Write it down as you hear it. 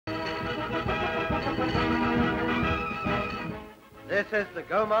This is the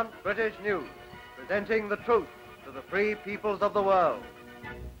Gaumont British News, presenting the truth to the free peoples of the world.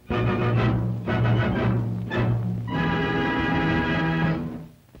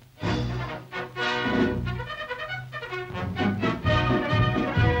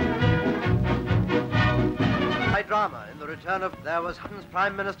 High drama in the return of there was Britain's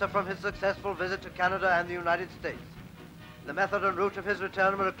Prime Minister from his successful visit to Canada and the United States. The method and route of his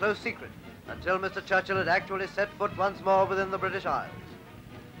return were a close secret until Mr. Churchill had actually set foot once more within the British Isles.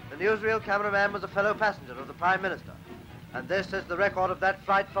 The Newsreel cameraman was a fellow passenger of the Prime Minister, and this is the record of that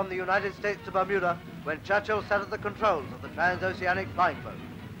flight from the United States to Bermuda when Churchill sat at the controls of the transoceanic flying boat.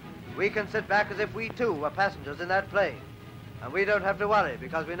 We can sit back as if we too were passengers in that plane, and we don't have to worry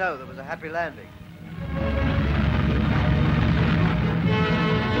because we know there was a happy landing.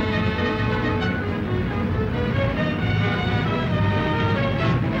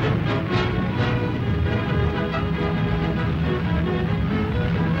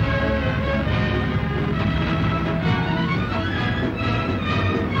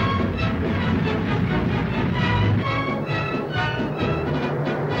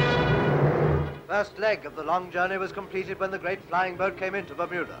 First leg of the long journey was completed when the great flying boat came into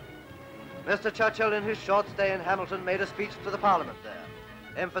Bermuda. Mr. Churchill, in his short stay in Hamilton, made a speech to the Parliament there,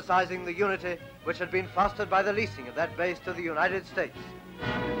 emphasizing the unity which had been fostered by the leasing of that base to the United States.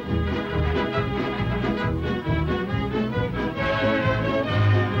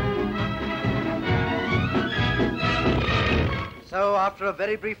 So, after a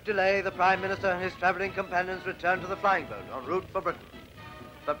very brief delay, the Prime Minister and his traveling companions returned to the flying boat en route for Britain.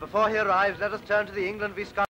 But before he arrives, let us turn to the England v. Scotland